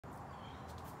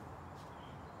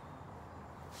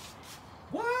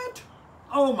What?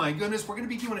 Oh my goodness, we're going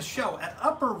to be doing a show at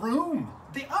Upper Room.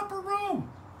 The Upper Room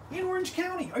in Orange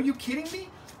County. Are you kidding me?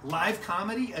 Live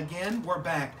comedy again, we're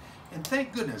back. And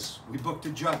thank goodness we booked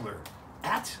a juggler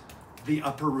at the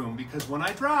Upper Room, because when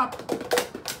I drop,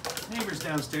 neighbors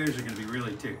downstairs are going to be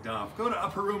really ticked off. Go to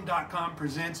upperroom.com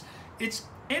presents. It's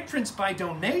entrance by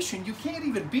donation. You can't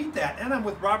even beat that. And I'm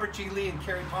with Robert G. Lee and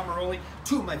Carrie Pomeroli,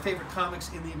 two of my favorite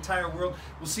comics in the entire world.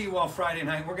 We'll see you all Friday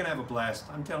night. We're going to have a blast.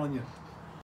 I'm telling you.